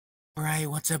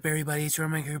Alright, what's up everybody, it's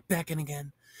Romaker back in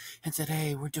again, and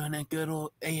today we're doing a good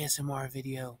old ASMR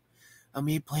video of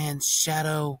me playing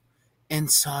Shadow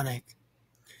and Sonic.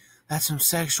 That's some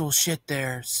sexual shit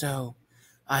there, so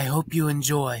I hope you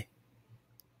enjoy.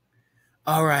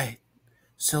 Alright,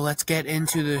 so let's get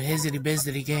into the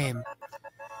hizzity-bizzity game.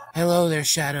 Hello there,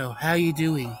 Shadow, how you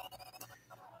doing?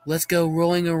 Let's go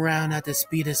rolling around at the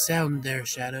speed of sound there,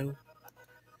 Shadow.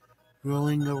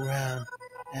 Rolling around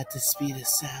at the speed of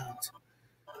sound.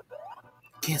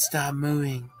 Can't stop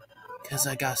moving, 'cause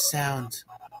I got sound.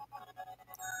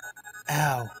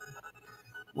 Ow.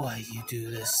 Why you do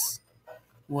this?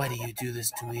 Why do you do this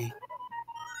to me?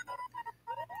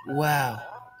 Wow,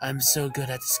 I'm so good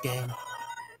at this game.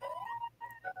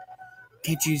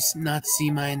 Can't you not see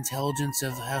my intelligence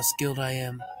of how skilled I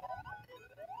am?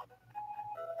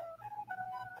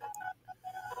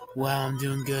 Wow, I'm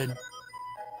doing good.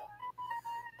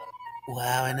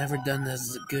 Wow, I never done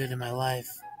this good in my life.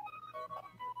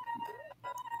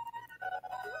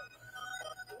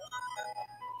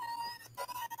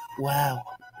 Wow,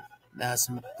 that's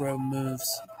some pro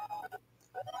moves.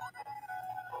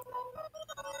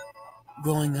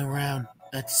 Rolling around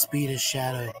at the speed of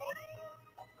shadow.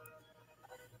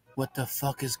 What the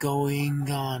fuck is going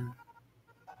on?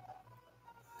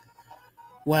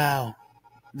 Wow,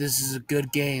 this is a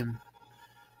good game.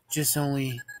 Just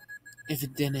only if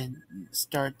it didn't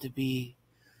start to be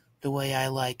the way I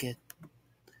like it.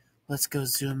 Let's go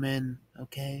zoom in,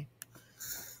 okay?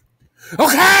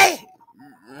 Okay!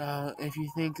 If you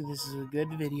think this is a good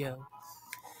video,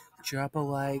 drop a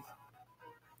like,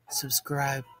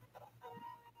 subscribe,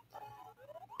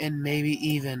 and maybe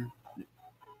even,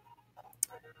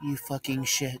 you fucking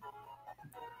shit,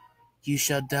 you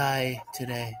shall die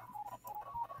today.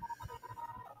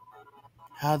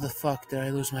 How the fuck did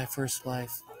I lose my first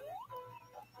life?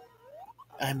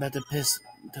 I'm about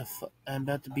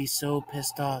to be so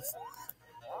pissed off.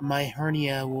 My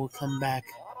hernia will come back.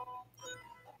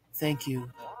 Thank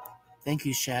you,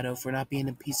 Shadow, for not being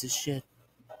a piece of shit.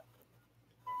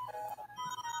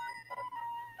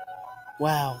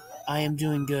 Wow, I am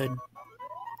doing good.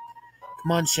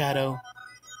 Come on, Shadow.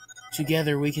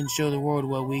 Together we can show the world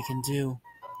what we can do.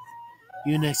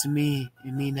 You next to me,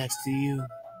 and me next to you.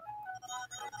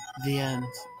 The end.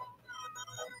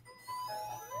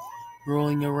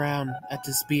 Rolling around at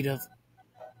the speed of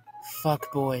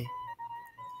fuckboy.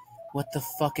 What the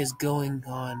fuck is going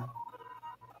on?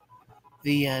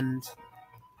 The end.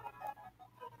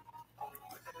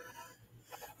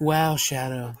 Wow,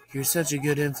 Shadow, you're such a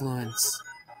good influence.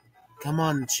 Come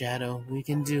on, Shadow, we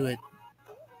can do it.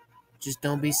 Just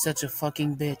don't be such a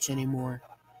fucking bitch anymore,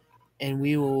 and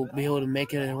we will be able to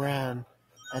make it around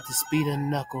at the speed of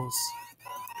Knuckles.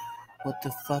 What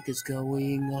the fuck is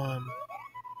going on?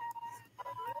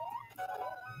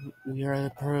 We are the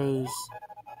pros.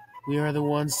 We are the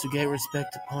ones to get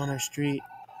respect upon our street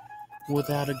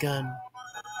without a gun.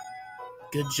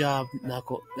 Good job,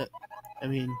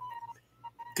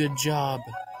 good job,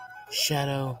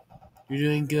 Shadow. You're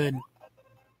doing good.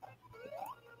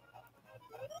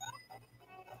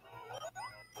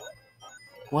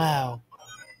 Wow,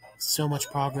 so much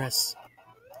progress.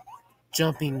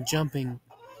 Jumping.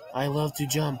 I love to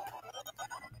jump.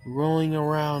 Rolling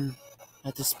around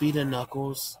at the speed of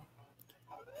Knuckles.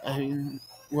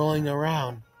 Rolling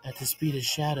around at the speed of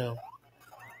Shadow.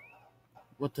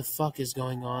 What the fuck is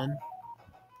going on?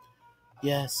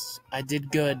 Yes, I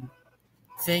did good.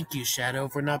 Thank you, Shadow,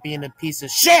 for not being a piece of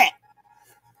shit!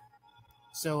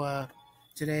 So,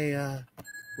 today,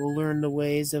 we'll learn the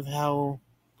ways of how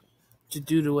to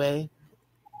do the way.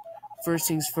 First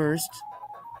things first,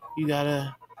 you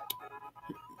gotta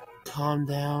calm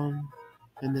down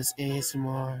in this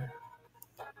ASMR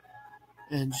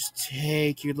and just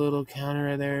take your little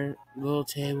counter there, little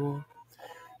table,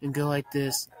 and go like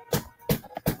this.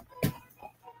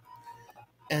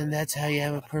 And that's how you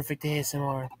have a perfect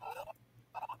ASMR.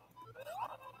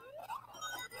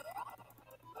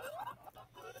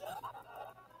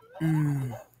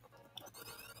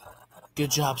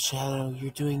 Good job, Shadow.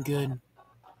 You're doing good.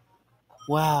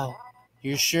 Wow.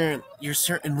 You're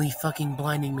certainly fucking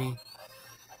blinding me.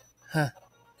 Huh.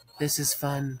 This is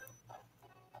fun.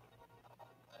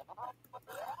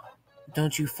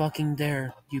 Don't you fucking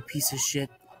dare, you piece of shit.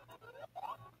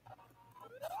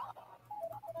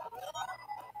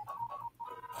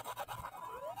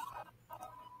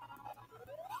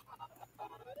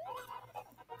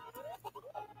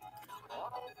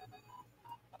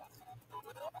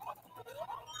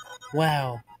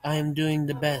 Wow, I am doing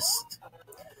the best.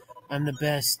 I'm the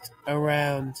best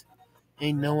around.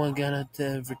 Ain't no one gonna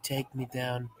ever take me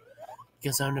down,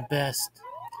 because I'm the best.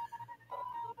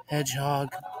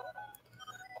 hedgehog.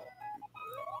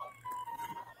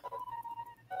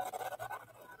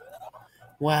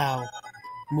 Wow,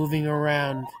 moving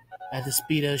around at the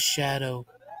speed of shadow.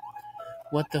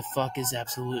 What the fuck is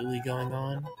absolutely going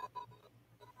on?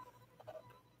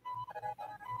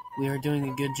 We are doing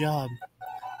a good job.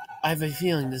 I have a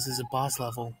feeling this is a boss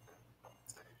level.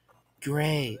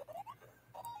 Great.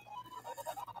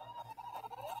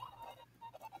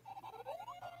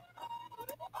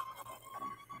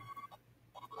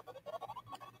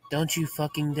 Don't you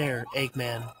fucking dare,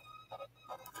 Eggman.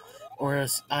 Or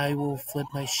else I will flip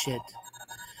my shit.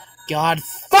 God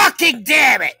fucking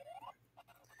damn it!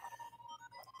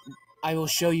 I will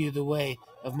show you the way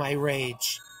of my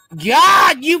rage.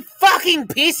 God, you fucking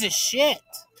piece of shit!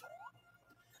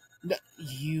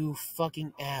 You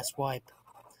fucking asswipe.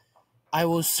 I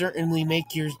will certainly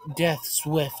make your death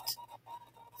swift.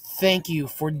 Thank you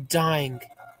for dying,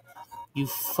 you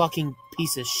fucking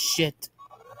piece of shit.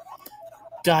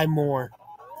 Die more.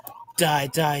 Die,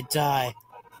 die, die.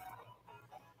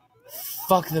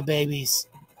 Fuck the babies.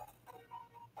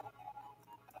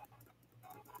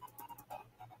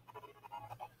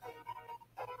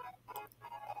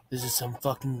 This is some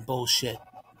fucking bullshit.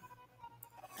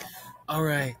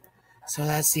 Alright, so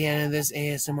that's the end of this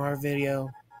ASMR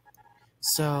video.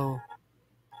 So,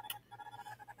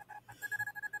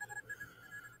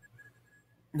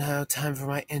 now time for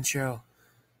my intro.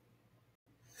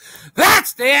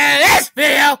 That's the end of this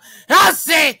video! I'll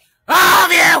see all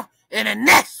of you in the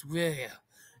next video.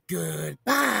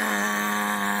 Goodbye!